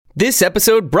This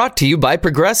episode brought to you by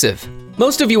Progressive.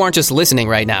 Most of you aren't just listening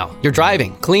right now. You're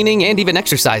driving, cleaning, and even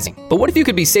exercising. But what if you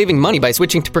could be saving money by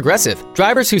switching to Progressive?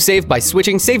 Drivers who save by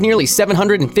switching save nearly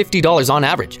 $750 on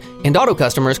average. And auto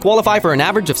customers qualify for an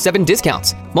average of 7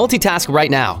 discounts. Multitask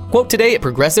right now. Quote today at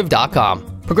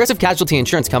Progressive.com. Progressive Casualty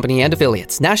Insurance Company and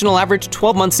Affiliates. National average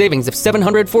 12-month savings of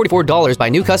 $744 by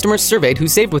new customers surveyed who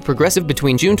saved with Progressive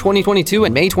between June 2022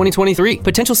 and May 2023.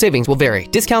 Potential savings will vary.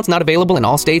 Discounts not available in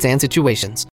all states and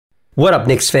situations. What up,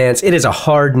 Knicks fans? It is a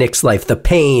hard Knicks life. The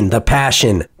pain, the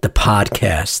passion, the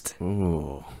podcast.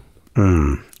 Ooh.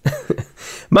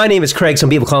 My name is Craig. Some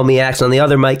people call me Axe. On the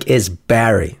other mic is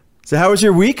Barry. So how was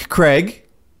your week, Craig?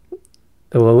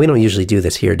 Well, we don't usually do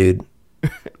this here, dude.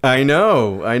 I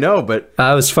know, but...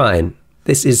 I was fine.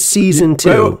 This is season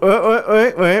 2.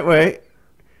 Wait.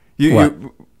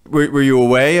 Were you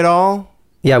away at all?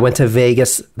 Yeah, I went to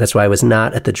Vegas. That's why I was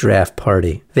not at the draft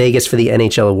party. Vegas for the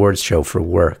NHL Awards show for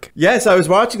work. Yes, I was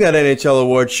watching that NHL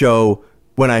Awards show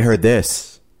when I heard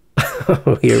this.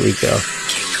 Oh, here we go.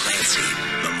 King Clancy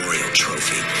Memorial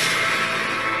Trophy.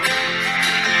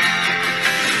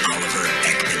 Oliver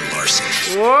Ekman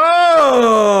Larson.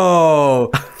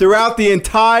 Whoa! Throughout the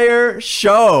entire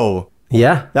show.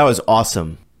 Yeah. That was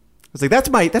awesome. I was like,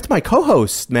 that's my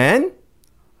co-host, man.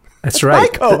 That's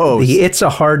right. My co-host. The It's a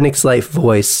Hard Knicks Life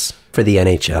voice for the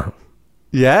NHL.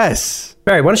 Yes.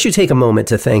 Barry, why don't you take a moment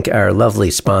to thank our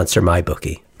lovely sponsor,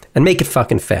 MyBookie, and make it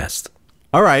fucking fast.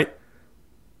 All right.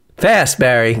 Fast,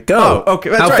 Barry. Go. Oh, okay.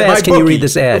 That's How right. fast can you MyBookie. read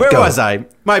this ad? Where Go. was I?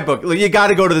 MyBookie. Look, you got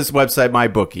to go to this website,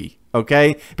 MyBookie.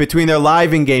 Okay? Between their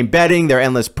live in-game betting, their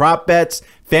endless prop bets,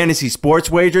 fantasy sports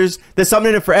wagers, there's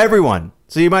something in it for everyone.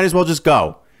 So you might as well just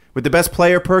go. With the best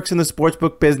player perks in the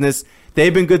sportsbook business,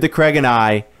 they've been good to Craig and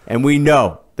I, and we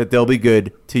know that they'll be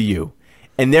good to you.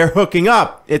 And they're hooking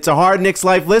up. It's a Hard Knicks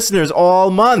Life listeners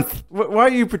all month. Why are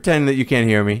you pretending that you can't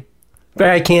hear me?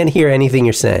 Barry, I can't hear anything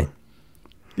you're saying.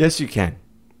 Yes, you can.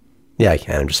 Yeah, I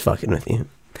can. I'm just fucking with you.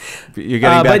 You're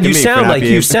getting back but to you me sound for not like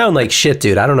being- you sound like shit,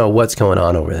 dude. I don't know what's going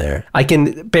on over there. I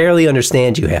can barely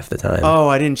understand you half the time. Oh,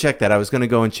 I didn't check that. I was going to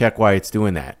go and check why it's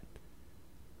doing that.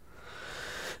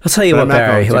 I'll tell you But what, I'm not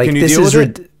Barry. going to. Like Can you this deal is.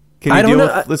 with it? Can I you don't deal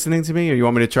know. with listening to me, or you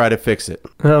want me to try to fix it?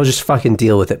 I'll just fucking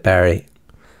deal with it, Barry.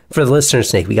 For the listener's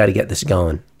sake, we got to get this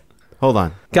going, Hold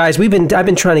on. guys. We've been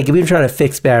trying to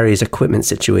fix Barry's equipment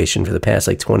situation for the past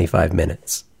like 25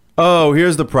 minutes. Oh,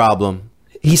 here's the problem.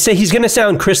 He's going to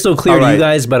sound crystal clear All to right. you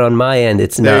guys, but on my end,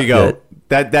 it's There not you go.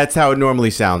 good. That's how it normally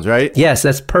sounds, right? Yes,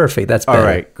 that's perfect. That's better. All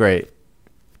right, great.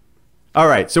 All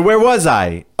right, so where was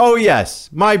I? Oh, yes,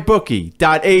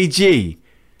 mybookie.ag.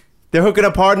 They're hooking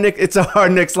up It's a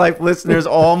Hard Knicks Life listeners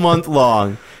all month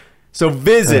long. So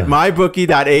visit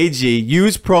mybookie.ag.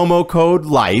 Use promo code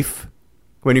LIFE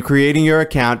when you're creating your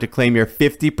account to claim your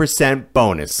 50%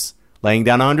 bonus. Laying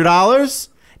down $100?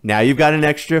 Now you've got an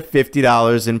extra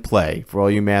 $50 in play for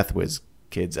all you math whiz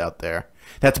kids out there.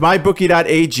 That's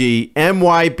mybookie.ag,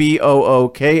 mybookie.ag,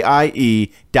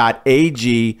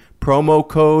 promo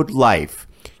code LIFE.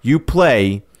 You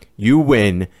play, you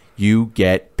win, you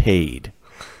get paid.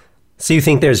 So you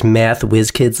think there's math whiz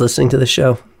kids listening to the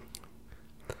show?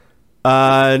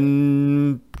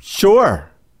 Sure.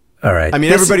 All right. I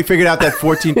mean, everybody figured out that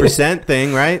 14%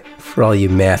 thing, right? For all you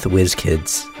math whiz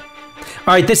kids.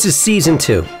 All right, this is season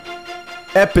 2.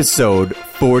 Episode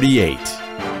 48.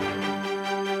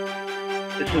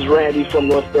 This is Randy from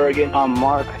North Bergen. I'm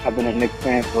Mark. I've been a Knicks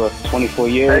fan for 24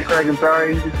 years. Hey, Craig and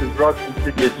Barry. This is Russ from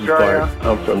Sydney, Australia.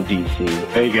 I'm from D.C.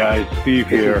 Hey guys, Steve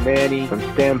here. Manny from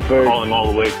Stanford. Calling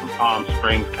all the way from Palm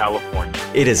Springs, California.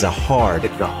 It is a hard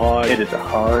It is a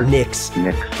hard Knicks.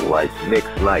 Knicks life.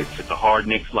 Knicks life. It's a hard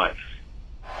Knicks life.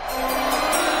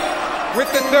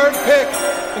 With the third pick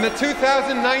in the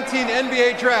 2019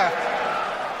 NBA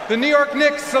Draft, the New York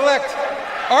Knicks select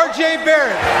R.J.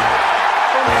 Barrett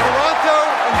from Toronto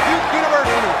and Duke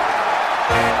University.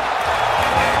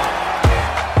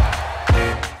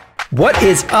 What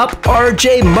is up,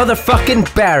 RJ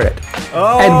motherfucking Barrett?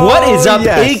 Oh, And what is up,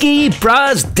 yes. Iggy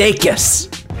Brazdakis?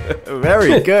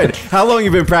 Very good. How long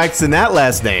you been practicing that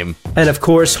last name? And of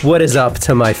course, what is up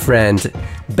to my friend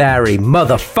Barry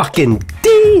motherfucking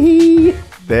D?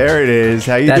 There it is.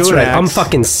 How you That's doing, right. Axe? I'm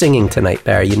fucking singing tonight,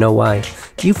 Barry. You know why?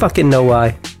 Do you fucking know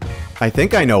why? I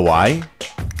think I know why.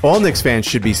 All Knicks fans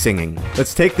should be singing.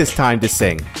 Let's take this time to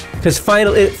sing. Because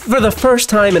finally, for the first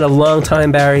time in a long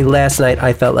time, Barry, last night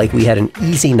I felt like we had an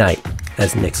easy night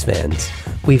as Knicks fans.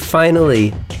 We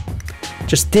finally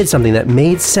just did something that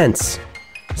made sense.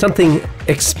 Something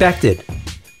expected.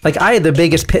 Like, I had the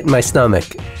biggest pit in my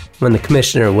stomach when the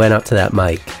commissioner went up to that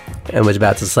mic and was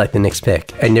about to select the Knicks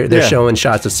pick. And they're showing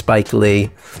shots of Spike Lee.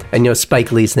 And,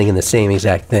 Spike Lee's thinking the same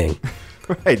exact thing.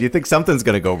 Right. You think something's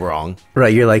going to go wrong.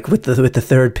 Right. You're like, with the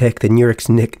third pick, the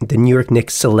New York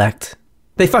Knicks select.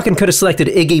 They fucking could have selected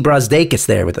Iggy Brosdakis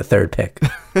there with the third pick.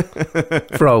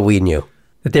 For all we knew.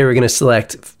 That they were going to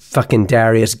select fucking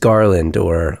Darius Garland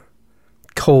or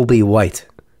Colby White.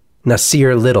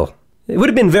 Nasir Little. It would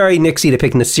have been very Knicksy to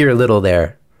pick Nasir Little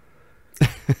there.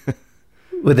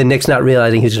 With the Knicks not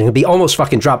realizing he was going to be almost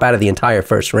fucking drop out of the entire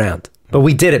first round. But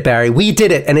we did it, Barry. We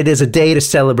did it. And it is a day to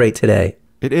celebrate today.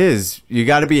 It is. You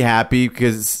got to be happy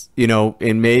because,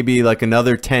 in maybe like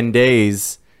another 10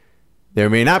 days, there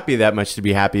may not be that much to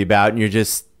be happy about. And you're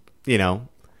just,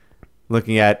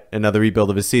 looking at another rebuild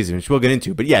of a season, which we'll get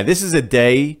into. But yeah, this is a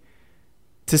day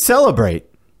to celebrate.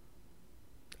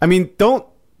 I mean, don't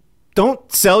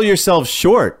sell yourself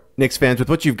short, Knicks fans, with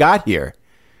what you've got here.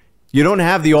 You don't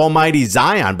have the almighty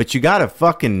Zion, but you got a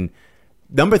fucking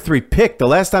number 3 pick. The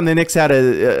last time the Knicks had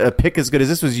a pick as good as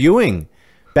this was Ewing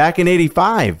back in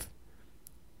 85.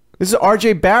 This is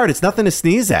R.J. Barrett. It's nothing to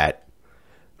sneeze at.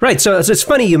 Right. So it's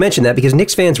funny you mentioned that because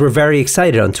Knicks fans were very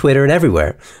excited on Twitter and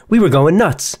everywhere. We were going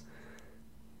nuts.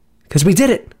 Because we did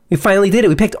it. We finally did it.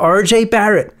 We picked R.J.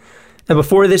 Barrett. And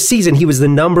before this season, he was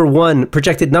the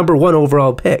projected number 1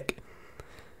 overall pick.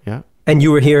 Yeah. And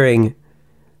you were hearing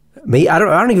me. I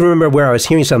don't even remember where I was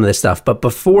hearing some of this stuff. But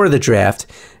before the draft,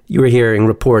 you were hearing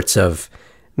reports of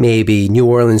maybe New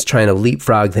Orleans trying to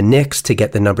leapfrog the Knicks to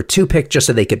get the number 2 pick just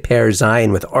so they could pair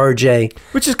Zion with RJ.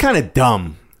 Which is kind of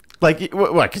dumb. Like,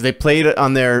 what? Because they played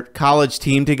on their college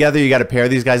team together? You got to pair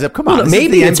these guys up? Come on. Well,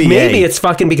 maybe it's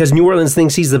fucking because New Orleans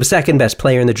thinks he's the second best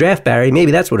player in the draft, Barry.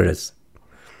 Maybe that's what it is.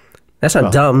 That's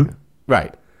not dumb.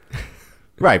 Right.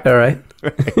 Right. All right.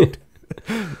 Right.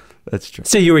 That's true.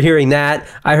 So you were hearing that.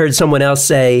 I heard someone else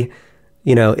say,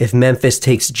 if Memphis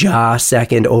takes Ja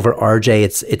second over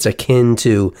RJ, it's akin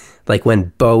to like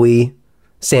when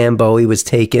Sam Bowie was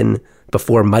taken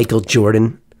before Michael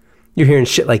Jordan. You're hearing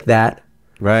shit like that.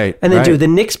 Right. And then, the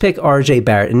Knicks pick RJ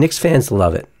Barrett, and Knicks fans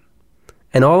love it.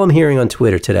 And all I'm hearing on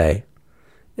Twitter today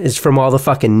is from all the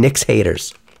fucking Knicks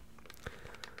haters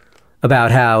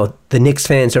about how the Knicks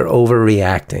fans are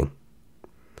overreacting.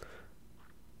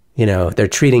 They're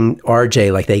treating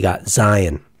RJ like they got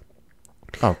Zion.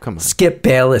 Oh, come on. Skip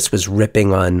Bayless was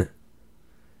ripping on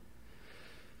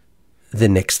the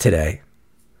Knicks today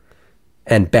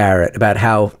and Barrett about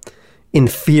how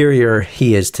inferior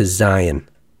he is to Zion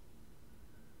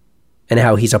and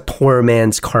how he's a poor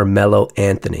man's Carmelo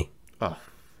Anthony. Oh.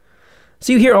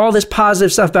 So you hear all this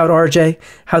positive stuff about RJ,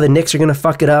 how the Knicks are going to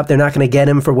fuck it up. They're not going to get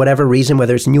him for whatever reason,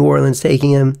 whether it's New Orleans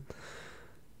taking him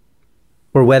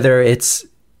or whether it's,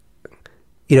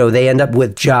 they end up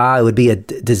with Ja. It would be a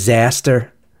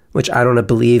disaster, which I don't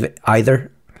believe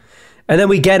either. And then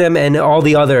we get him and all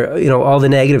the other, all the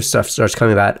negative stuff starts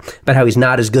coming about how he's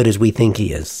not as good as we think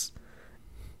he is.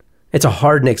 It's a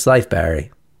hard Knicks life, Barry.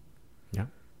 Yeah.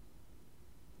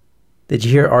 Did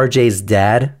you hear RJ's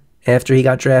dad after he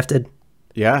got drafted?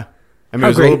 Yeah. I mean, it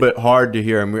was a little bit hard to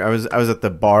hear him. I was at the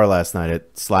bar last night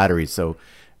at Slattery, so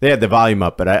they had the volume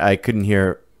up, but I couldn't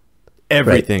hear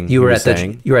everything. Right. You were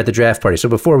at the draft party. So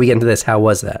before we get into this, how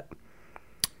was that?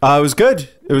 It was good.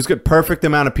 It was good. Perfect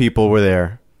amount of people were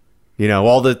there.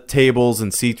 All the tables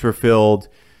and seats were filled.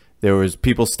 There was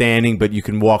people standing, but you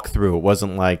can walk through. It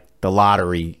wasn't like the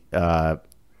lottery, the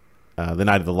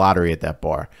night of the lottery at that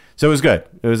bar. So it was good.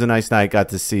 It was a nice night. Got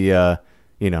to see,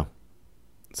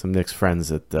 some Knicks friends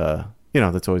that,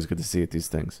 that's always good to see at these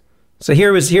things. So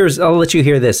here's I'll let you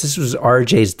hear this. This was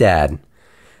RJ's dad.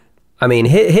 I mean,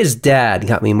 his dad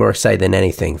got me more excited than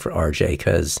anything for RJ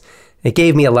because it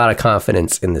gave me a lot of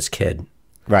confidence in this kid.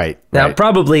 Right. Now,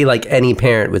 probably like any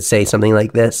parent would say something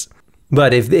like this,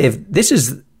 but if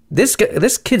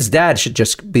this kid's dad should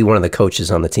just be one of the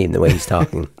coaches on the team, the way he's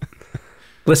talking.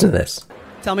 Listen to this.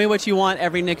 Tell me what you want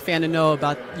every Knick fan to know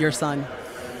about your son.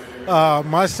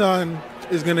 My son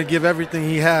is going to give everything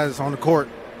he has on the court.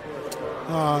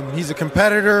 He's a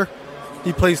competitor.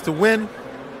 He plays to win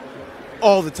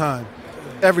all the time,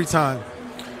 every time.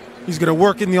 He's going to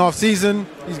work in the off season.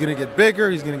 He's going to get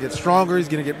bigger. He's going to get stronger. He's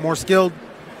going to get more skilled.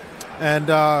 And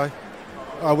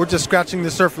we're just scratching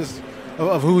the surface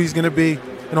of who he's going to be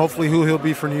and hopefully who he'll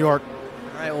be for New York.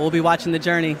 All right, well, we'll be watching the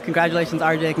journey. Congratulations,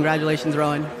 RJ. Congratulations,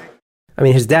 Rowan. I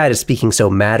mean, his dad is speaking so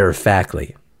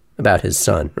matter-of-factly about his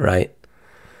son, right?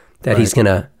 That he's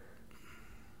gonna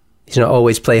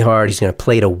always play hard. He's gonna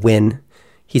play to win.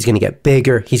 He's gonna get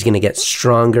bigger. He's gonna get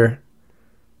stronger.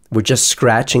 We're just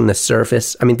scratching the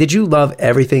surface. I mean, did you love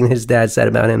everything his dad said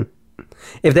about him?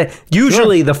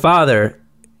 Usually the father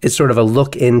is sort of a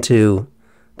look into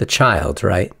the child,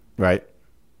 right? Right.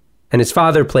 And his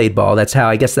father played ball. That's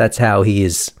how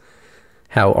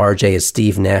RJ is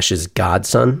Steve Nash's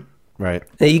godson. Right.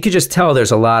 Now, you could just tell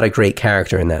there's a lot of great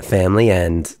character in that family.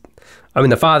 And I mean,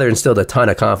 the father instilled a ton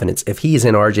of confidence. If he's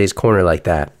in RJ's corner like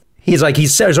that, he's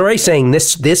already saying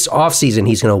this offseason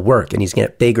he's going to work and he's going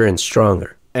to get bigger and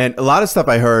stronger. And a lot of stuff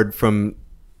I heard from,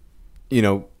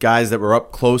 guys that were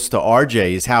up close to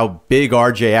RJ is how big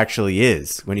RJ actually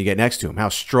is when you get next to him, how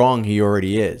strong he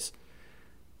already is,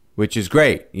 which is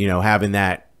great, having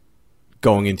that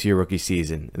going into your rookie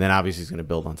season. And then obviously he's going to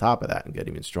build on top of that and get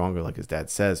even stronger, like his dad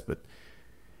says. But,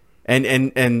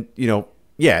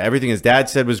 everything his dad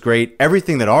said was great.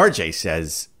 Everything that RJ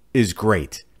says is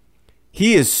great.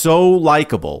 He is so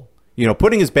likable,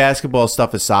 putting his basketball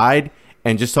stuff aside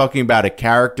and just talking about a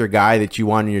character guy that you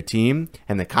want on your team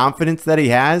and the confidence that he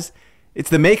has.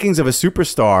 It's the makings of a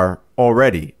superstar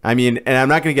already. I mean, and I'm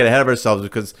not going to get ahead of ourselves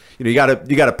because, you got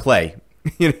to play.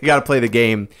 You got to play the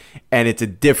game, and it's a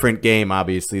different game,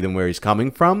 obviously, than where he's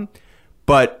coming from.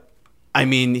 But, I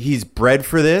mean, he's bred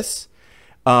for this.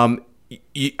 I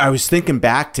was thinking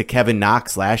back to Kevin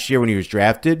Knox last year when he was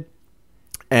drafted,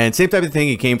 and same type of thing.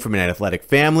 He came from an athletic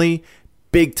family,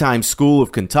 big-time school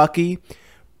of Kentucky,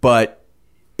 but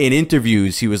in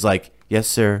interviews, he was like, yes,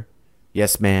 sir,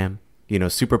 yes, ma'am,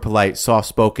 super polite,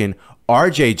 soft-spoken.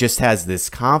 RJ just has this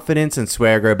confidence and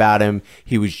swagger about him.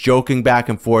 He was joking back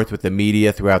and forth with the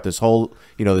media throughout this whole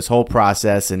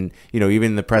process, and even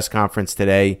in the press conference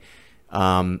today,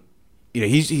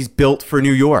 he's built for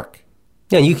New York.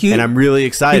 Yeah, and I'm really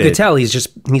excited. You could tell he's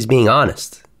being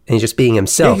honest and he's just being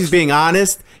himself. Yeah, he's being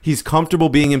honest. He's comfortable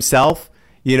being himself.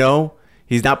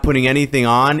 He's not putting anything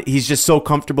on. He's just so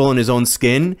comfortable in his own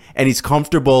skin, and he's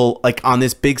comfortable like on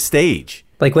this big stage.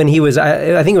 Like when he was,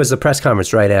 I think it was the press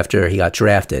conference right after he got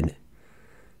drafted.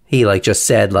 He just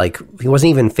said he wasn't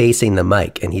even facing the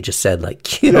mic, and he just said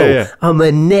I'm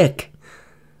a Knick.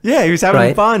 Yeah, he was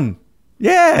having fun.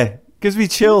 Yeah, gives me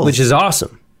chills. Which is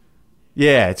awesome.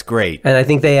 Yeah, it's great. And I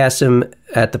think they asked him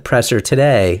at the presser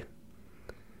today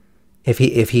if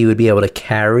he would be able to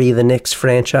carry the Knicks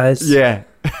franchise. Yeah,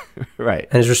 right.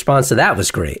 And his response to that was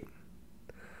great.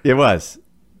 It was.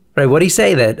 Right, what did he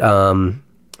say that...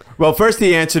 Well, first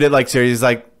he answered it he's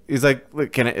like,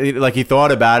 he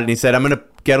thought about it and he said, I'm going to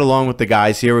get along with the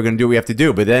guys here. We're going to do what we have to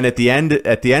do. But then at the end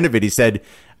of it, he said,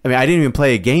 I mean, I didn't even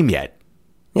play a game yet.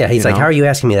 Yeah, he's like, how are you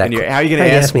asking me that? How are you going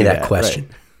to ask me that question?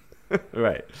 Right.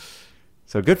 Right.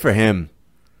 So good for him.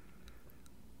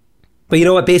 But you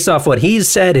know what? Based off what he's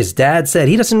said, his dad said,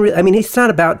 he doesn't really, I mean, it's not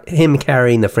about him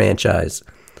carrying the franchise.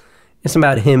 It's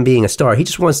about him being a star. He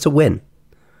just wants to win.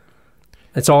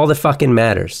 That's all that fucking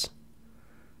matters.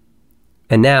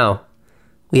 And now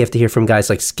we have to hear from guys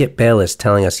like Skip Bayless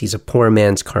telling us he's a poor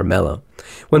man's Carmelo.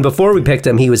 When before we picked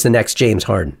him, he was the next James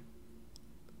Harden.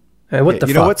 What the fuck?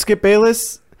 You know what, Skip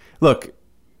Bayless? Look,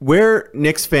 we're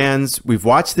Knicks fans. We've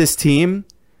watched this team,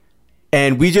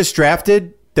 and we just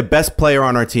drafted the best player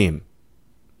on our team.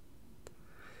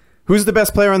 Who's the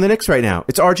best player on the Knicks right now?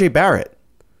 It's RJ Barrett.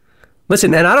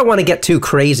 Listen, and I don't want to get too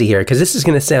crazy here because this is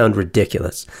going to sound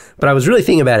ridiculous. But I was really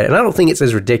thinking about it, and I don't think it's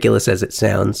as ridiculous as it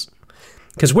sounds.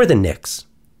 Because we're the Knicks.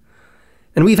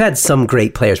 And we've had some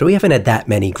great players, but we haven't had that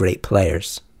many great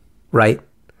players. Right?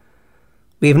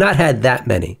 We have not had that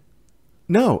many.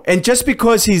 No. And just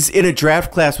because he's in a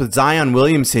draft class with Zion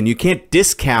Williamson, you can't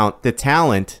discount the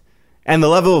talent and the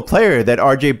level of player that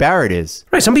RJ Barrett is.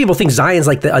 Right. Some people think Zion's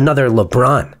like another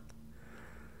LeBron.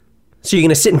 So you're going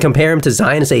to sit and compare him to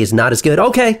Zion and say he's not as good?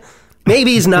 Okay.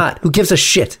 Maybe he's not. Who gives a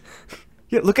shit?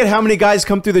 Yeah, look at how many guys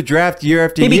come through the draft year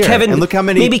after year. And look how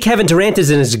many. Maybe Kevin Durant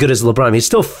isn't as good as LeBron. He's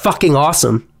still fucking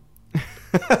awesome.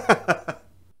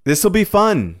 This will be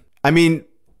fun. I mean,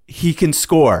 he can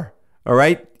score. All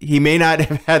right. He may not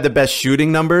have had the best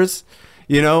shooting numbers,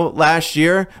 last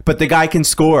year, but the guy can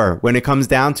score when it comes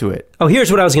down to it. Oh,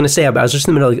 here's what I was going to say. I was just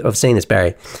in the middle of saying this,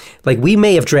 Barry. We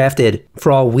may have drafted,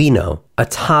 for all we know, a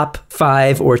top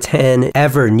 5 or 10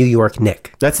 ever New York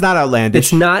Knick. That's not outlandish.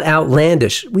 It's not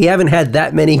outlandish. We haven't had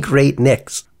that many great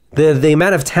Knicks. The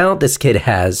amount of talent this kid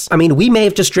has. I mean, we may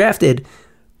have just drafted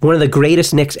one of the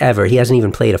greatest Knicks ever. He hasn't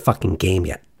even played a fucking game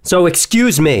yet. So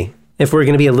excuse me if we're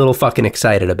going to be a little fucking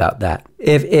excited about that.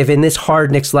 If in this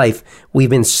hard Knicks life,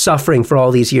 we've been suffering for all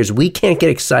these years, we can't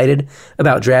get excited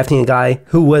about drafting a guy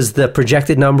who was the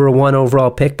projected number 1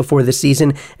 overall pick before this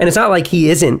season. And it's not like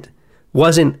he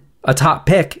wasn't a top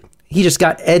pick. He just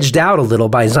got edged out a little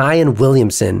by Zion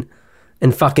Williamson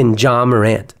and fucking Ja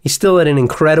Morant. He's still at an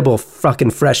incredible fucking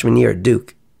freshman year at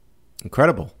Duke.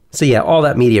 Incredible. So yeah, all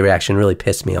that media reaction really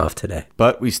pissed me off today.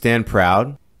 But we stand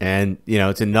proud. And,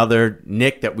 it's another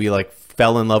Knick that we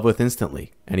fell in love with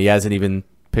instantly. And he hasn't even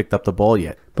picked up the ball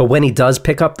yet. But when he does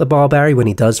pick up the ball, Barry, when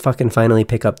he does fucking finally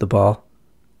pick up the ball,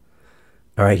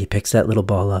 all right, he picks that little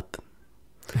ball up.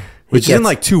 Which is in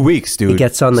like 2 weeks, dude. He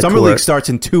gets on the Summer court. League starts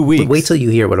in 2 weeks. But wait till you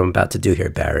hear what I'm about to do here,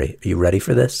 Barry. Are you ready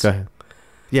for this? Go ahead.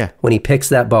 Yeah. When he picks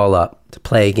that ball up to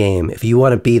play a game, if you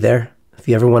want to be there, if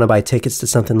you ever want to buy tickets to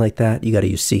something like that, you got to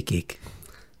use SeatGeek.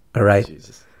 All right?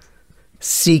 Jesus.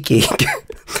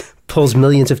 SeatGeek pulls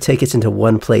millions of tickets into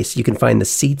one place. You can find the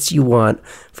seats you want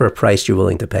for a price you're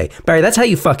willing to pay. Barry, that's how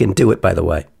you fucking do it, by the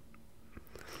way.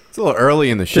 It's a little early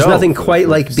in the show. There's nothing quite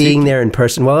like being there in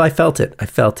person. Well, I felt it.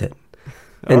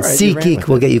 And SeatGeek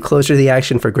will get you closer to the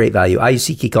action for great value. I use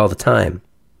SeatGeek all the time.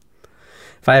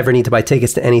 If I ever need to buy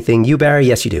tickets to anything, you, Barry,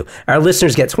 yes, you do. Our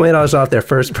listeners get $20 off their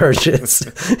first purchase.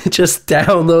 Just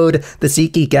download the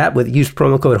SeatGeek app use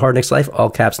promo code HardKnicksLife, all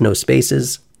caps, no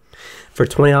spaces, for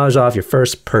 $20 off your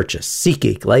first purchase.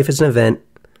 SeatGeek, life is an event,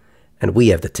 and we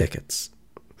have the tickets.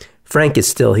 Frank is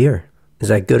still here. Is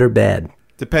that good or bad?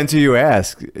 Depends who you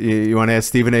ask. You want to ask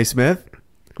Stephen A. Smith?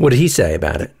 What did he say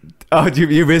about it? Oh,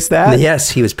 you missed that?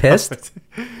 Yes, he was pissed.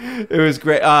 It was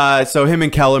great. So him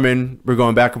and Kellerman were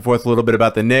going back and forth a little bit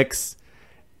about the Knicks.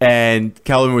 And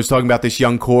Kellerman was talking about this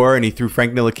young core, and he threw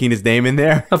Frank Ntilikina's name in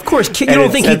there. Of course. You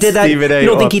don't think he did that? You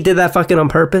don't think he did that fucking on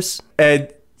purpose?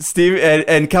 And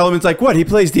and Kellerman's like, what? He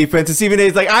plays defense. And Stephen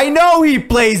A's like, I know he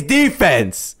plays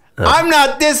defense. I'm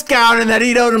not discounting that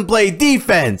he doesn't play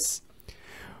defense.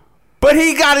 But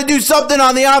he got to do something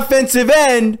on the offensive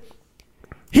end.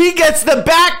 He gets the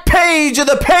back page of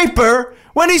the paper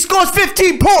when he scores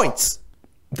 15 points.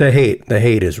 The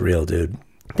hate is real, dude.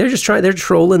 They're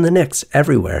trolling the Knicks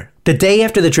everywhere. The day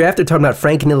after the draft, they're talking about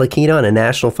Frank Ntilikina on a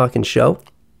national fucking show.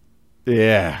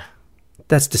 Yeah.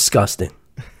 That's disgusting.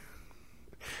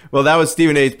 Well, that was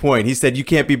Stephen A's point. He said you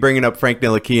can't be bringing up Frank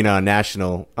Ntilikina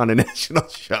on a national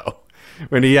show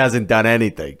when he hasn't done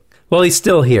anything. Well, he's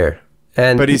still here.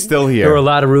 But he's still here. There were a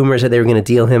lot of rumors that they were going to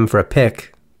deal him for a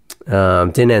pick.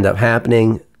 Didn't end up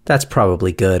happening. That's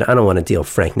probably good. I don't want to deal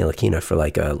Frank Ntilikina for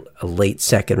like a late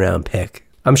second round pick.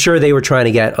 I'm sure they were trying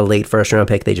to get a late first round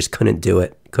pick. They just couldn't do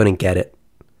it. Couldn't get it.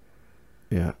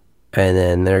 Yeah. And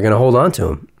then they're going to hold on to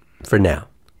him for now.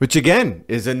 Which again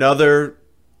is another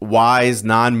wise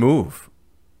non-move,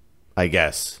 I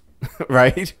guess.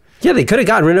 Right? Yeah, they could have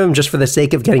gotten rid of him just for the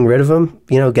sake of getting rid of him.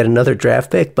 Get another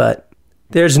draft pick, but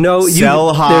there's no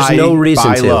high, there's no reason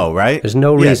buy to. low, right? There's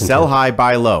no reason. Sell high,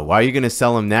 buy low. Why are you going to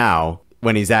sell him now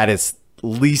when he's at his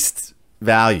least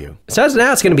value? So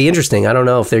now it's going to be interesting. I don't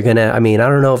know if they're going to. I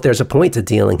don't know if there's a point to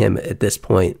dealing him at this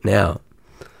point now.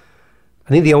 I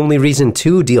think the only reason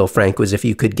to deal Frank was if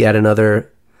you could get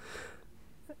another.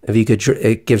 If you could,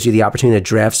 it gives you the opportunity to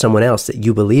draft someone else that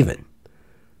you believe in.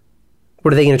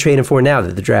 What are they going to trade him for now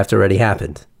that the draft already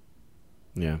happened?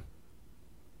 Yeah.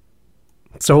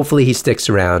 So hopefully he sticks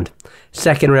around.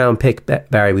 Second round pick,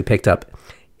 Barry, we picked up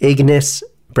Ignas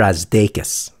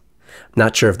Brazdeikis. I'm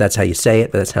not sure if that's how you say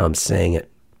it, but that's how I'm saying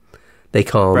it. They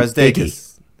call him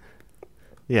Iggy.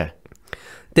 Yeah.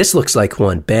 This looks like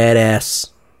one badass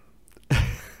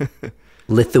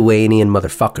Lithuanian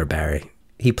motherfucker, Barry.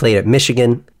 He played at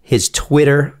Michigan. His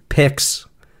Twitter pics,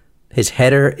 his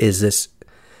header is this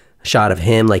shot of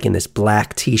him like in this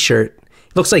black t-shirt.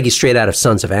 Looks like he's straight out of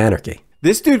Sons of Anarchy.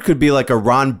 This dude could be like a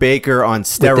Ron Baker on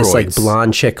steroids. With this like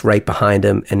blonde chick right behind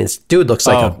him, and his dude looks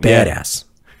like a badass.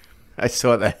 Yeah. I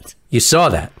saw that. You saw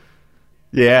that?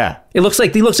 Yeah. He looks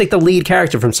like the lead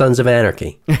character from Sons of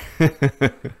Anarchy.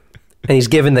 And he's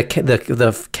giving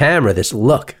the camera this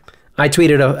look. I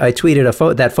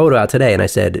tweeted that photo out today, and I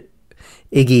said,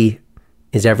 Iggy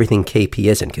is everything KP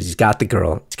isn't, because he's got the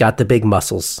girl, he's got the big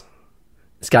muscles,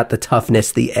 he's got the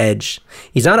toughness, the edge.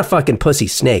 He's not a fucking pussy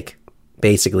snake,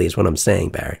 basically, is what I'm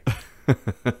saying, Barry.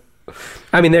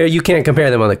 I mean, you can't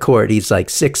compare them on the court. He's like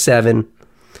 6'7".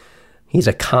 He's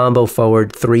a combo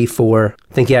forward, 3-4.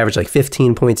 I think he averaged like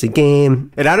 15 points a game.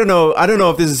 And I don't know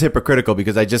if this is hypocritical,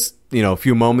 because I just, a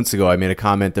few moments ago I made a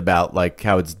comment about like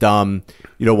how it's dumb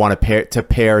you don't want to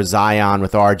pair Zion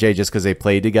with RJ just because they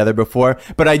played together before.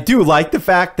 But I do like the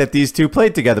fact that these two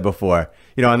played together before.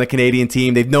 On the Canadian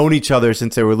team, they've known each other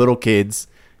since they were little kids,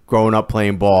 growing up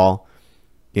playing ball.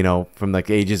 From like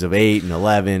ages of 8 and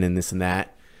 11 and this and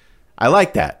that. I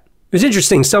like that. It was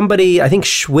interesting. Somebody, I think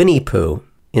Schwinny Poo,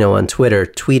 on Twitter,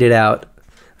 tweeted out,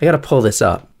 I got to pull this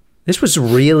up. This was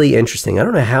really interesting. I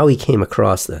don't know how he came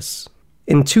across this.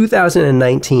 In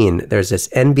 2019, there's this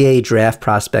NBA draft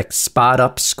prospect spot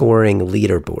up scoring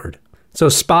leaderboard. So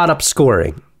spot up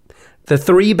scoring. The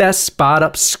 3 best spot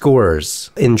up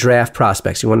scorers in draft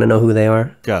prospects. You want to know who they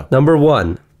are? Go. Number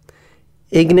 1,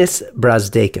 Ignas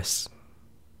Brazdeikis.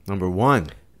 Number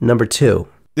 1. Number 2,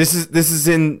 This is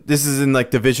in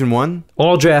like Division 1?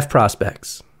 All draft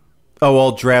prospects. Oh,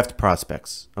 all draft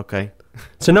prospects. Okay.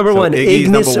 So number one, Iggy's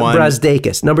Ignis number one.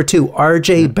 Brazdeikis. Number 2,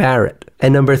 RJ Barrett.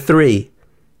 And number 3,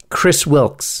 Chris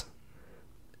Wilkes,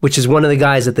 which is one of the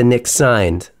guys that the Knicks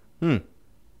signed.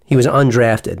 He was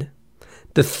undrafted.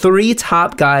 The 3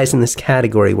 top guys in this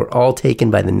category were all taken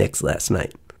by the Knicks last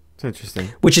night. It's interesting.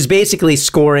 Which is basically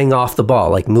scoring off the ball,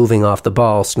 like moving off the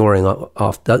ball, scoring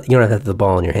off. You don't have the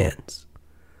ball in your hands.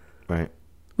 Right.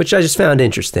 Which I just found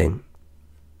interesting.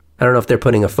 I don't know if they're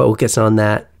putting a focus on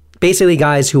that. Basically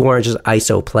guys who aren't just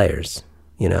ISO players,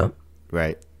 you know?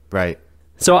 Right.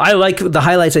 So I like the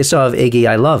highlights I saw of Iggy.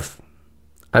 I love.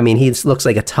 I mean, he looks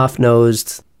like a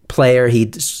tough-nosed player.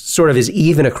 He sort of is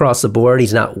even across the board.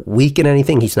 He's not weak at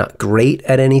anything. He's not great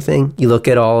at anything. You look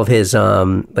at all of his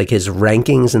like his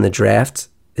rankings in the draft,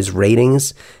 his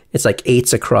ratings, it's like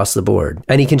 8s across the board.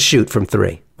 And he can shoot from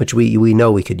 3, which we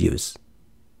know we could use.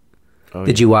 Oh,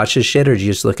 Did you watch his shit, or did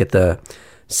you just look at the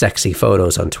sexy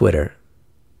photos on Twitter?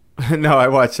 No, I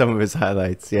watched some of his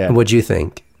highlights. Yeah. What'd you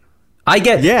think? By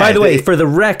the way, for the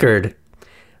record,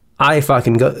 I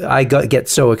get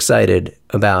so excited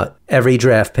about every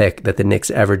draft pick that the Knicks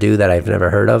ever do that I've never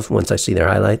heard of once I see their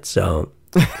highlights. So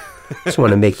just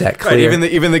want to make that clear.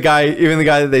 Right, even the guy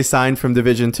that they signed from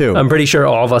Division 2. I'm pretty sure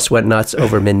all of us went nuts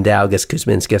over Mindaugas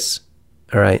Kuzminskas.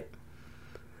 All right.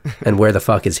 And where the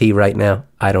fuck is he right now?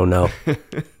 I don't know.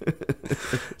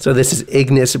 So this is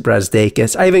Ignis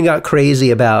Brazdeikis. I even got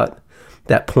crazy about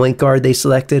that point guard they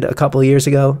selected a couple of years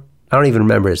ago. I don't even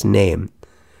remember his name.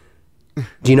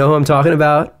 Do you know who I'm talking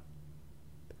about?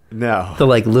 No. The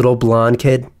like little blonde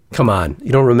kid? Come on.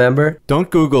 You don't remember?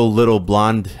 Don't Google little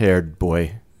blonde-haired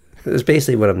boy. That's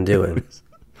basically what I'm doing.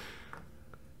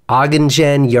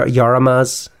 Agenjan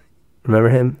Yaramaz. Remember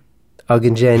him?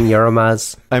 Agenjan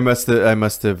Yaramaz. I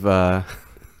must have.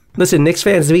 Listen, Knicks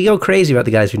fans, we go crazy about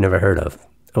the guys we've never heard of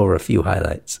over a few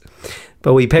highlights.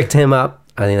 But we picked him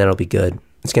up. I think that'll be good.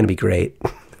 It's going to be great.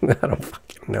 I don't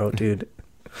fucking know, dude.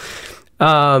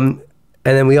 And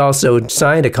then we also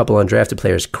signed a couple undrafted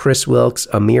players, Chris Wilkes,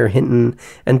 Amir Hinton.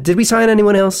 And did we sign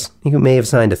anyone else? I think we may have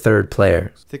signed a third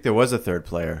player. I think there was a third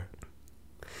player.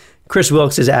 Chris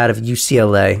Wilkes is out of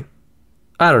UCLA.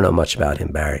 I don't know much about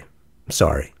him, Barry. I'm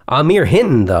sorry. Amir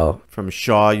Hinton, though. From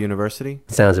Shaw University?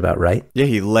 Sounds about right. Yeah,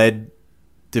 he led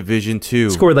Division 2.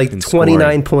 Scored like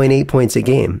 29.8 points a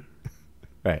game.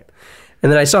 Right.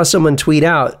 And then I saw someone tweet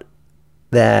out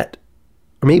that,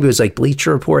 or maybe it was like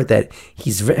Bleacher Report, that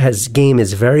his game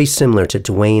is very similar to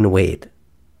Dwayne Wade.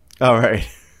 Oh, right.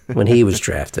 When he was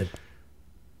drafted.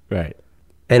 Right.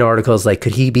 And articles like,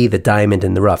 could he be the diamond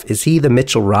in the rough? Is he the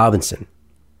Mitchell Robinson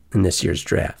in this year's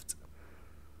draft?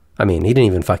 I mean, he didn't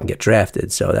even fucking get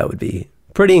drafted, so that would be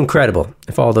pretty incredible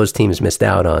if all those teams missed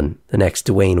out on the next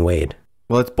Dwayne Wade.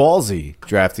 Well, it's ballsy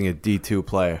drafting a D2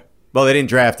 player. Well, they didn't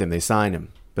draft him, they signed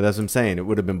him. But that's what I'm saying. It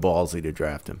would have been ballsy to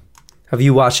draft him. Have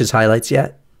you watched his highlights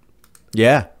yet?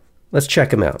 Yeah. Let's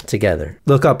check him out together.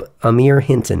 Look up Amir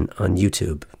Hinton on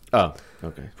YouTube. Oh,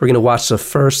 okay. We're going to watch the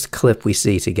first clip we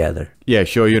see together. Yeah,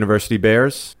 Shaw University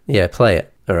Bears. Yeah, play it.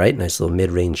 All right, nice little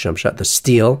mid-range jump shot. The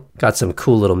steal. Got some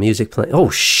cool little music playing. Oh,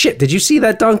 shit. Did you see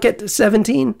that dunk at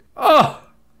 17? Oh!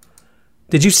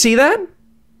 Did you see that?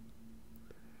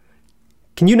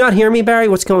 Can you not hear me, Barry?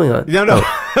 What's going on? No.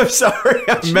 Oh. I'm sorry.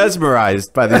 I'm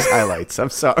mesmerized by these highlights. I'm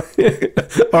sorry.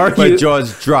 Are My you?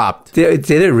 jaws dropped. Did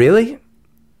it really?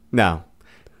 No.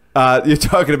 You're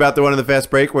talking about the one in the fast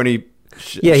break when he...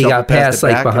 Yeah, he got passed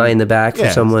like behind the back from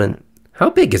Yeah. someone. How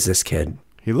big is this kid?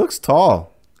 He looks tall.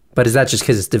 But is that just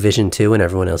because it's Division II and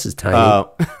everyone else is tiny?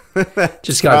 Oh.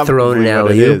 Just got thrown an Probably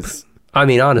what it alley-oop. is. I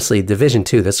mean, honestly, Division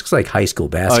II, this looks like high school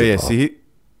basketball. Oh, yeah. See,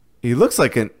 he looks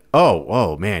like an...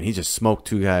 Oh, man. He just smoked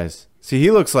 2 guys. See,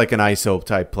 he looks like an ISO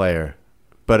type player.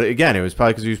 But again, it was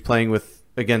probably because he was playing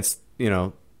against,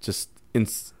 just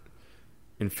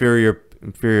inferior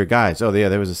guys. Oh, yeah,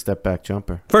 there was a step back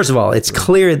jumper. First of all, it's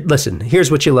clear. Listen, here's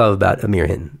what you love about Amir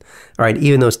Hinton. All right,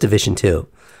 even though it's Division II,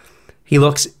 he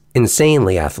looks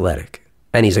insanely athletic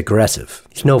and he's aggressive.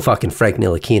 He's no fucking Frank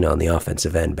Ntilikina on the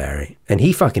offensive end, Barry. And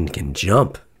he fucking can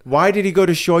jump. Why did he go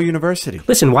to Shaw University?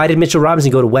 Listen, why did Mitchell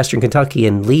Robinson go to Western Kentucky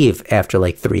and leave after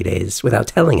like 3 days without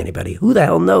telling anybody? Who the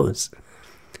hell knows?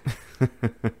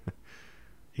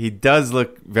 He does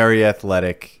look very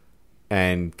athletic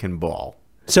and can ball.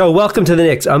 So welcome to the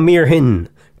Knicks. Amir Hinton,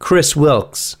 Chris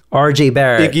Wilkes, RJ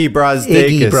Barrett, Iggy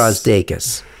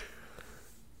Brazdeikis.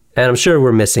 And I'm sure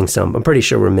we're missing some. I'm pretty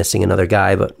sure we're missing another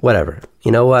guy, but whatever.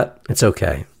 You know what? It's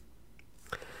okay.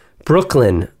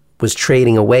 Brooklyn was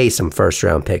trading away some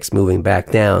first-round picks, moving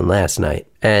back down last night.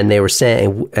 And they were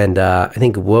saying, and I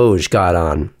think Woj got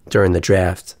on during the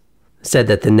draft said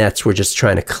that the Nets were just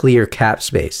trying to clear cap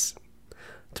space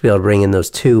to be able to bring in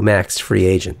those 2 max free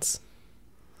agents.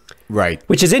 Right.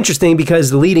 Which is interesting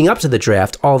because leading up to the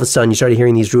draft, all of a sudden you started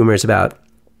hearing these rumors about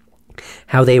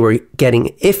how they were getting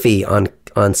iffy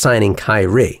on signing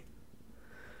Kyrie.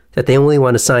 That they only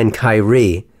want to sign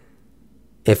Kyrie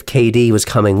if KD was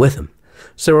coming with him.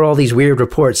 So there were all these weird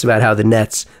reports about how the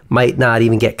Nets might not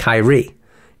even get Kyrie.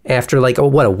 After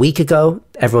a week ago,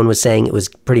 everyone was saying it was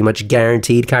pretty much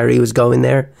guaranteed Kyrie was going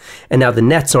there. And now the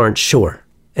Nets aren't sure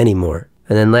anymore.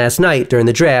 And then last night during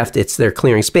the draft, they're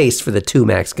clearing space for the 2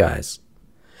 max guys.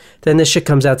 Then this shit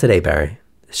comes out today, Barry.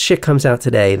 This shit comes out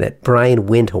today that Brian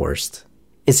Windhorst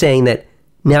is saying that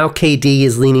now KD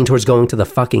is leaning towards going to the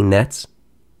fucking Nets.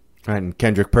 And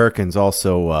Kendrick Perkins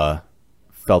also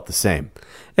felt the same.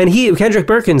 And Kendrick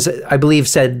Perkins, I believe,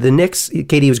 said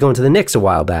KD was going to the Knicks a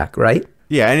while back, right?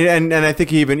 Yeah, and I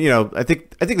think he even, I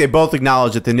think they both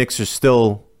acknowledge that the Knicks are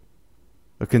still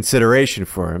a consideration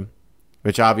for him,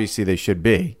 which obviously they should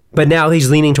be. But now he's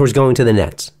leaning towards going to the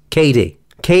Nets.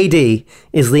 KD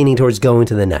is leaning towards going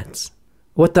to the Nets.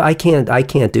 I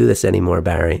can't do this anymore,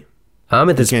 Barry. I'm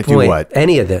at this point. Do what?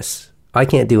 Any of this. I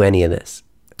can't do any of this.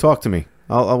 Talk to me.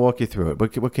 I'll walk you through it.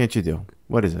 What can't you do?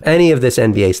 What is it? Any of this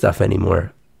NBA stuff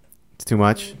anymore. It's too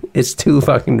much? It's too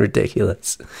fucking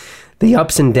ridiculous. The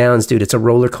ups and downs, dude, it's a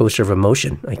roller coaster of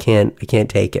emotion. I can't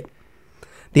take it.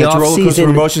 It's a roller coaster of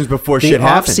emotions before shit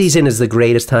happens. The off-season is the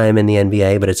greatest time in the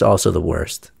NBA, but it's also the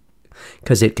worst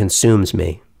because it consumes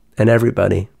me and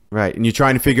everybody. Right, and you're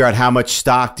trying to figure out how much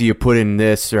stock do you put in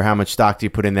this or how much stock do you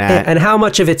put in that. And how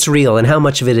much of it's real and how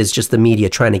much of it is just the media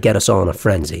trying to get us all in a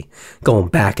frenzy, going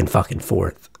back and fucking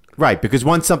forth. Right, because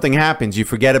once something happens, you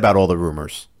forget about all the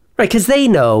rumors. Right, because they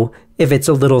know if it's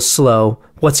a little slow,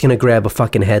 what's going to grab a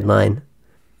fucking headline.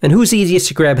 And who's easiest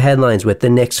to grab headlines with? The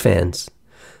Knicks fans.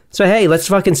 So, hey, let's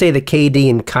fucking say that KD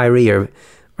and Kyrie are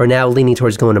now leaning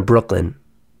towards going to Brooklyn.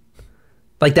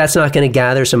 That's not going to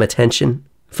gather some attention.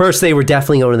 First, they were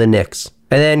definitely going to the Knicks.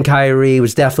 And then Kyrie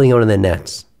was definitely going to the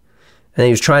Nets. And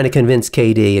he was trying to convince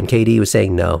KD, and KD was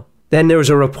saying no. Then there was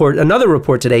another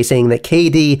report today saying that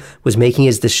KD was making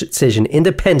his decision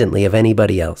independently of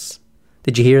anybody else.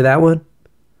 Did you hear that one?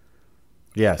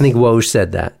 Yes. I think Woj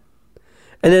said that.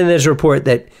 And then there's a report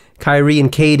that Kyrie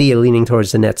and KD are leaning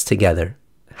towards the Nets together.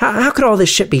 How could all this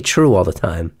shit be true all the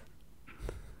time?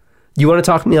 You want to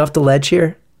talk me off the ledge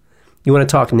here? You want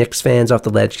to talk Knicks fans off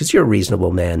the ledge? Because you're a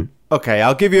reasonable man. Okay,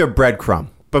 I'll give you a breadcrumb.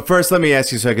 But first, let me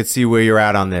ask you so I can see where you're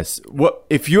at on this. What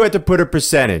if you had to put a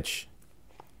percentage,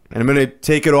 and I'm going to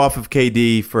take it off of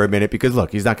KD for a minute because,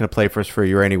 look, he's not going to play for us for a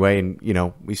year anyway, and,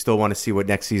 we still want to see what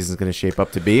next season is going to shape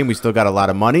up to be, and we still got a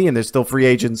lot of money, and there's still free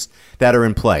agents that are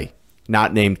in play,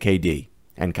 not named KD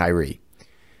and Kyrie.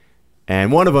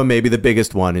 And one of them, maybe the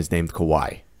biggest one, is named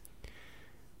Kawhi.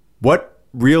 What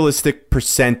realistic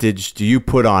percentage do you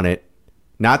put on it?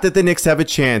 Not that the Knicks have a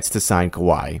chance to sign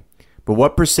Kawhi, but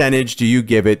what percentage do you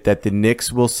give it that the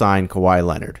Knicks will sign Kawhi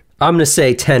Leonard? I'm going to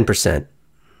say 10%.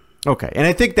 Okay, and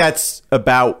I think that's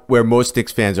about where most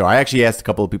Knicks fans are. I actually asked a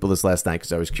couple of people this last night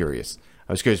because I was curious.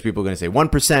 I was curious if people were going to say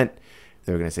 1%,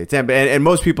 they were going to say 10%, and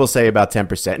most people say about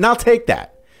 10%, and I'll take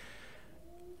that.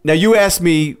 Now, you asked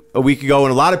me a week ago,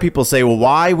 and a lot of people say, well,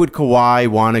 why would Kawhi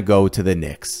want to go to the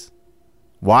Knicks?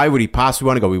 Why would he possibly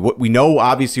want to go? We know,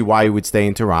 obviously, why he would stay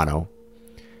in Toronto.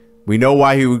 We know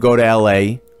why he would go to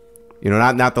L.A.,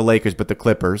 not the Lakers, but the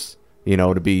Clippers,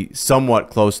 to be somewhat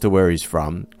close to where he's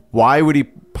from. Why would he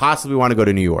possibly want to go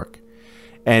to New York?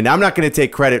 And I'm not going to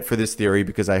take credit for this theory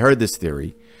because I heard this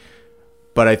theory,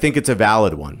 but I think it's a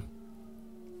valid one.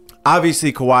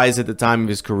 Obviously, Kawhi is at the time of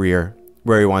his career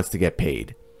where he wants to get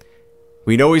paid.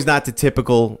 We know he's not the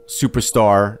typical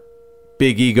superstar,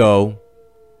 big ego,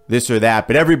 this or that,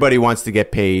 but everybody wants to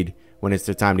get paid when it's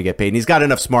their time to get paid. And he's got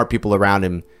enough smart people around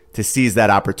him to seize that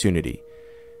opportunity.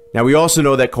 Now, we also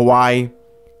know that Kawhi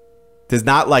does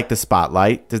not like the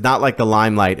spotlight, does not like the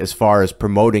limelight as far as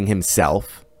promoting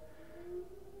himself.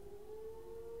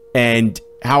 And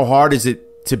how hard is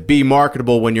it to be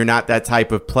marketable when you're not that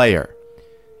type of player?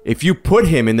 If you put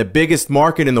him in the biggest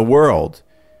market in the world,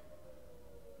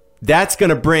 that's going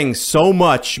to bring so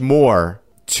much more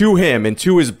to him and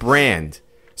to his brand.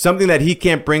 Something that he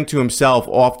can't bring to himself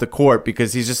off the court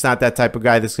because he's just not that type of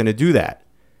guy that's going to do that.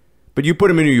 But you put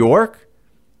him in New York,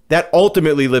 that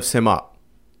ultimately lifts him up.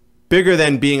 Bigger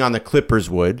than being on the Clippers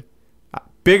would.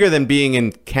 Bigger than being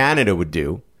in Canada would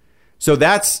do. So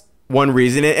that's one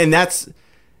reason. And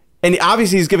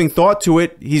obviously he's giving thought to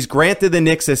it. He's granted the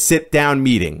Knicks a sit-down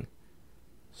meeting.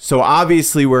 So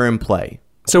obviously we're in play.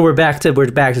 So we're back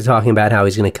to talking about how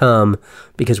he's going to come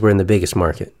because we're in the biggest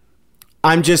market.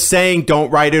 I'm just saying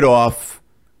don't write it off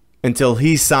until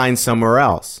he signs somewhere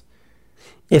else.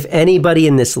 If anybody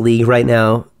in this league right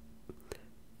now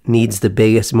needs the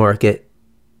biggest market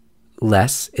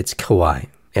less, it's Kawhi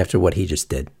after what he just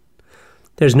did.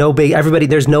 There's no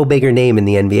bigger name in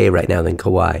the NBA right now than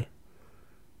Kawhi.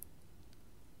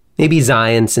 Maybe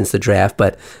Zion since the draft,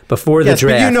 but before the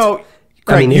draft,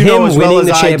 Craig, him winning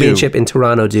the championship in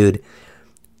Toronto, dude.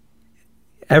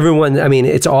 Everyone,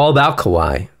 it's all about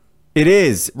Kawhi. It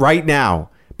is right now,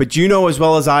 but you know as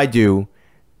well as I do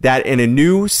that in a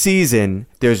new season,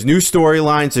 there's new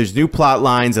storylines, there's new plot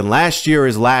lines, and last year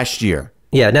is last year.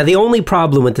 Yeah, now the only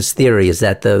problem with this theory is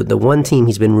that the one team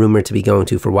he's been rumored to be going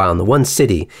to for a while, and the one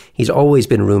city he's always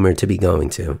been rumored to be going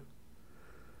to,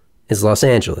 is Los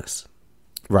Angeles.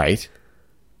 Right.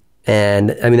 And,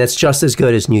 that's just as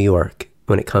good as New York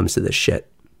when it comes to this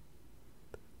shit.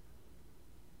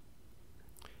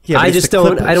 Yeah, I just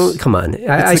don't, come on.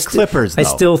 It's the Clippers, though. I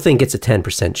still think it's a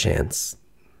 10% chance.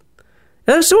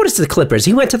 And so does the Clippers.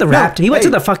 He went to the Raptors. He went to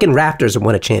the fucking Raptors and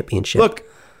won a championship. Look,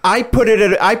 I put it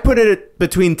at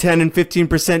between 10 and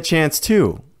 15% chance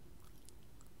too.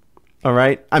 All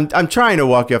right, I'm trying to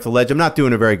walk you off the ledge. I'm not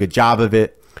doing a very good job of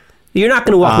it. You're not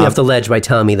going to walk me off the ledge by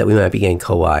telling me that we might be getting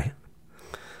Kawhi.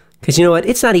 Because you know what?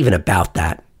 It's not even about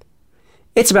that.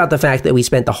 It's about the fact that we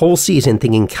spent the whole season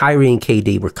thinking Kyrie and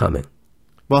KD were coming.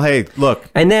 Well, hey, look.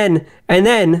 And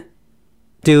then,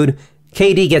 dude,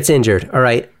 KD gets injured. All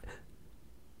right.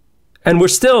 And we're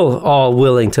still all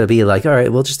willing to be like, all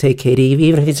right, we'll just take KD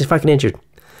even if he's fucking injured.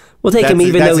 We'll take him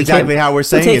even though he can't. That's exactly how we're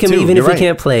saying it, We'll take him too. even You're if right. he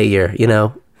can't play a year, you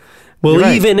know? We'll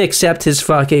even accept his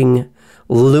fucking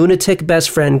lunatic best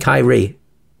friend Kyrie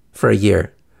for a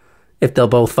year if they'll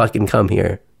both fucking come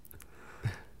here.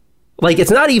 Like,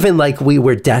 it's not even like we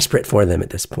were desperate for them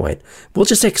at this point. We'll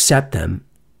just accept them,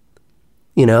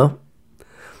 you know?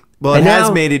 Well, it has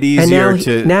made it easier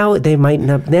to... Now they might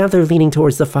not... Now they're leaning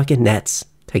towards the fucking Nets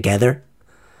together.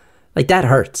 Like, that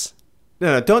hurts.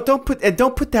 No, don't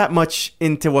put that much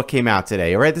into what came out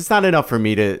today, all right? That's not enough for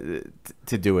me to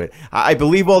do it. I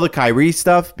believe all the Kyrie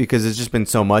stuff because there's just been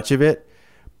so much of it,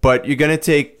 but you're going to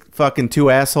take fucking two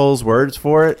assholes' words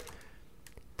for it?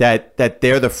 That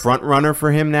they're the front runner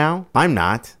for him now? I'm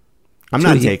not. I'm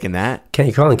not taking that. Can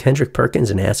you call Kendrick Perkins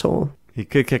an asshole? He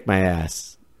could kick my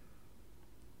ass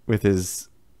with his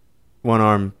one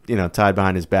arm, tied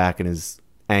behind his back and his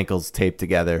ankles taped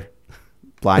together,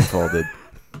 blindfolded.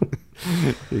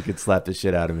 He could slap the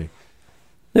shit out of me.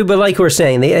 But like we're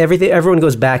saying, everyone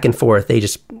goes back and forth. You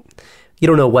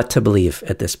don't know what to believe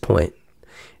at this point.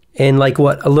 And like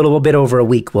a little bit over a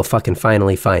week, we'll fucking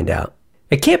finally find out.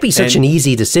 It can't be such an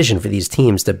easy decision for these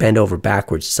teams to bend over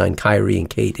backwards to sign Kyrie and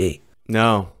KD.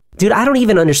 No. Dude, I don't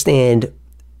even understand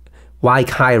why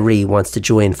Kyrie wants to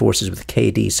join forces with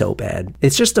KD so bad.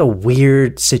 It's just a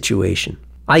weird situation.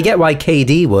 I get why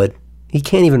KD would. He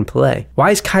can't even play.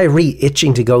 Why is Kyrie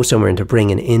itching to go somewhere and to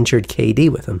bring an injured KD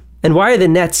with him? And why are the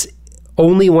Nets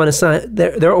only want to sign...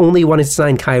 They're only wanting to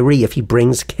sign Kyrie if he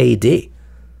brings KD?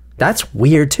 That's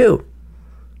weird too.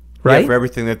 Right? Yeah, for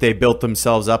everything that they built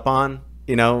themselves up on.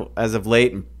 As of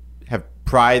late, and have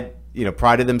prided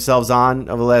themselves on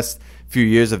over the last few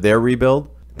years of their rebuild.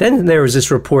 Then there was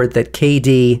this report that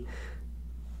KD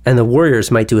and the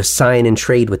Warriors might do a sign and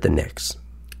trade with the Knicks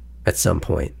at some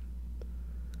point.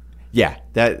 Yeah,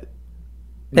 that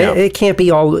it can't be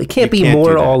all. It can't be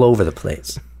more all over the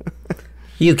place.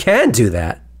 You can do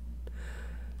that.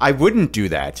 I wouldn't do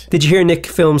that. Did you hear Nick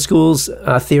Film School's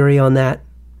theory on that?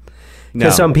 No.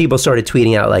 Because some people started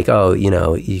tweeting out like, oh,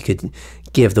 you could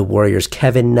give the Warriors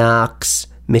Kevin Knox,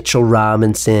 Mitchell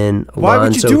Robinson,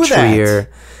 Alonzo Trier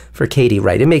for KD.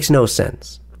 Right. It makes no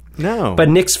sense. No. But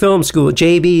Nick's Film School,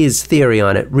 JB's theory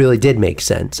on it really did make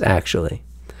sense, actually.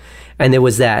 And there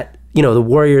was that, the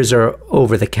Warriors are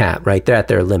over the cap, right? They're at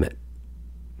their limit.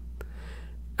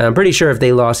 And I'm pretty sure if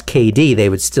they lost KD, they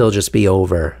would still just be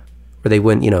over. Or they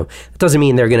wouldn't, it doesn't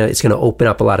mean it's going to open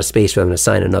up a lot of space for them to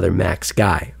sign another max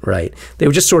guy, right? They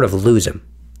would just sort of lose him.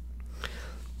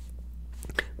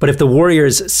 But if the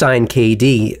Warriors sign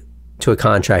KD to a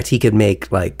contract, he could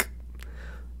make like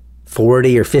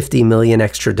 40 or 50 million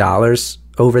extra dollars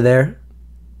over there.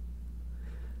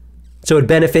 So it'd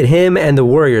benefit him and the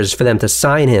Warriors for them to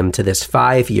sign him to this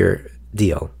 5-year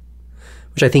deal,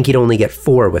 which I think he'd only get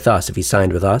 4 with us if he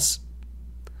signed with us.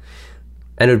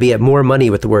 And it would be at more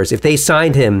money with the Warriors. If they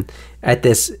signed him at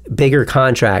this bigger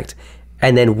contract,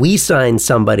 and then we signed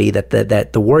somebody that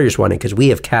the Warriors wanted because we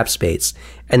have cap space,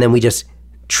 and then we just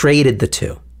traded the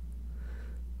two.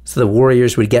 So the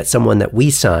Warriors would get someone that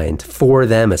we signed for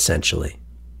them, essentially.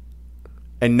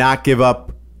 And not give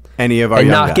up any of our young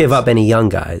guys. And not give up any young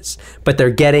guys. But they're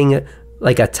getting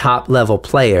like a top level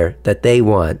player that they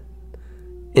want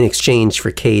in exchange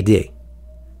for KD.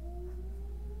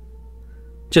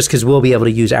 Just because we'll be able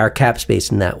to use our cap space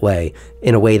in that way,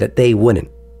 in a way that they wouldn't.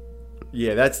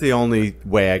 Yeah, that's the only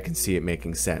way I can see it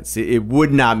making sense. It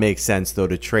would not make sense, though,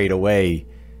 to trade away,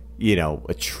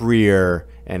 a Trier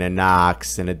and a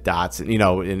Knox and a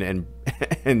Dotson,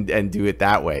 and do it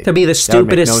that way. To be the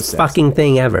stupidest fucking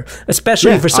thing ever,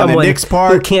 especially for someone who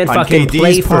can't fucking KD's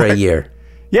play for a year.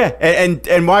 Yeah,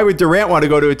 and why would Durant want to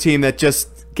go to a team that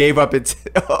just gave up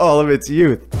all of its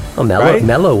youth? Oh,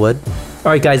 Melo would.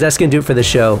 All right, guys, that's going to do it for the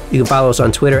show. You can follow us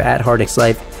on Twitter at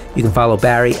HardKnicksLife. You can follow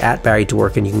Barry at Barry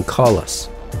Dwork, and you can call us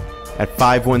at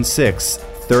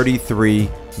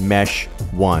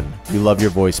 516-33-MESH-1. We love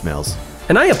your voicemails.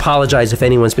 And I apologize if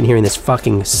anyone's been hearing this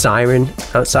fucking siren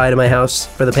outside of my house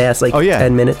for the past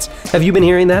 10 minutes. Have you been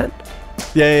hearing that?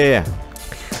 Yeah.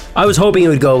 I was hoping it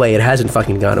would go away. It hasn't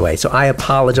fucking gone away. So I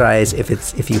apologize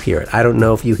if you hear it. I don't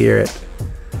know if you hear it,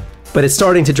 but it's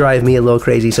starting to drive me a little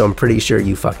crazy, so I'm pretty sure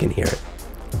you fucking hear it.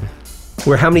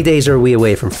 How many days are we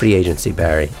away from free agency,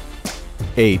 Barry?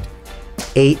 8.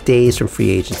 8 days from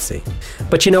free agency.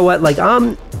 But you know what?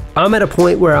 I'm at a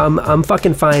point where I'm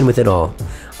fucking fine with it all.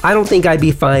 I don't think I'd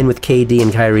be fine with KD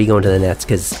and Kyrie going to the Nets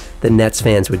because the Nets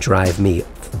fans would drive me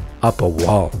up a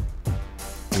wall.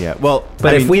 Yeah, well,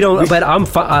 but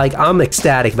I'm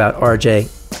ecstatic about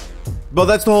RJ. Well,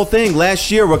 that's the whole thing.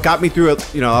 Last year, what got me through,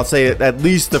 I'll say at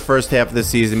least the first half of the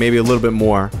season, maybe a little bit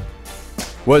more,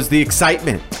 was the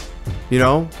excitement.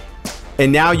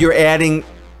 And now you're adding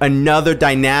another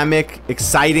dynamic,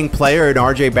 exciting player in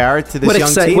RJ Barrett to this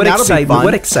young team.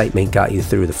 What excitement got you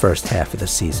through the first half of the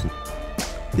season?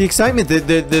 The excitement,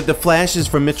 the flashes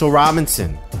from Mitchell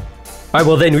Robinson. All right,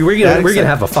 well then we're gonna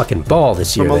have a fucking ball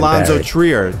this year. From Alonzo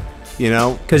Trier,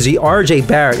 because the RJ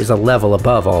Barrett is a level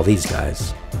above all these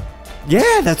guys.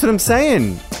 Yeah, that's what I'm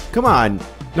saying. Come on,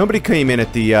 nobody came in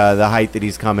at the height that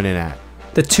he's coming in at.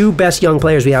 The two best young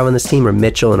players we have on this team are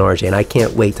Mitchell and RJ, and I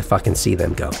can't wait to fucking see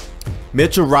them go.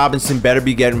 Mitchell Robinson better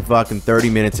be getting fucking 30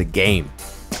 minutes a game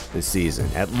this season,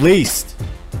 at least.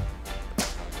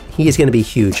 He is going to be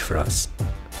huge for us.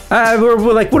 We're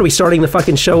like, what are we starting the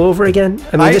fucking show over again?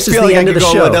 This is the end of the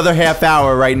show. Another half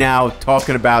hour right now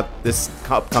talking about this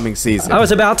upcoming season. I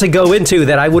was about to go into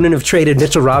that I wouldn't have traded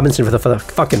Mitchell Robinson for the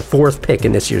fucking 4th pick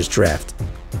in this year's draft.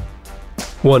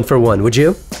 1 for 1, would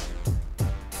you?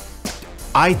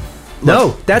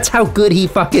 No, that's how good he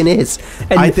fucking is.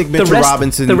 And I think Mitchell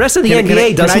Robinson. The rest of the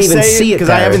NBA doesn't even see it because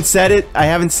I haven't said it. I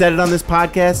haven't said it on this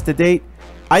podcast to date.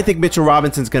 I think Mitchell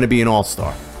Robinson's going to be an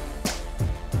all-star.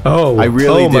 Oh, I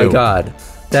really do. Oh my God,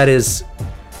 that is.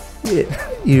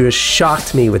 You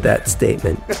shocked me with that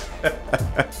statement.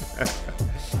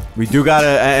 We do gotta,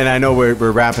 and I know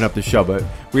we're wrapping up the show, but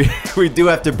we do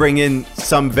have to bring in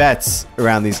some vets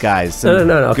around these guys.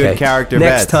 No. Okay. Good character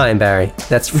Next vets. time, Barry.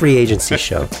 That's free agency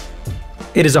show.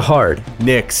 It is a hard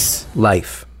Knicks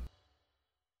life.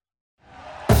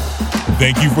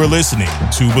 Thank you for listening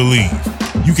to Believe.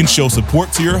 You can show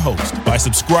support to your host by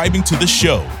subscribing to the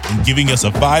show and giving us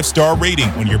a 5-star rating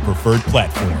on your preferred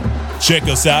platform. Check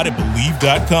us out at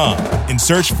Believe.com and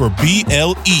search for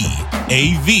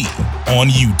BLEAV on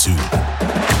YouTube.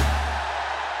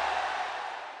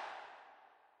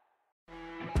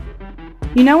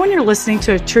 You know when you're listening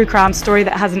to a true crime story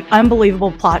that has an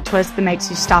unbelievable plot twist that makes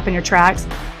you stop in your tracks?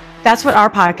 That's what our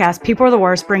podcast, People Are the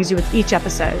Worst, brings you with each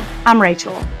episode. I'm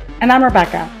Rachel. And I'm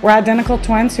Rebecca. We're identical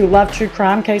twins who love true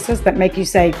crime cases that make you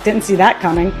say, didn't see that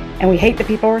coming, and we hate the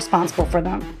people responsible for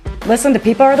them. Listen to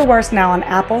People Are the Worst now on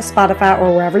Apple, Spotify,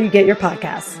 or wherever you get your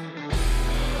podcasts.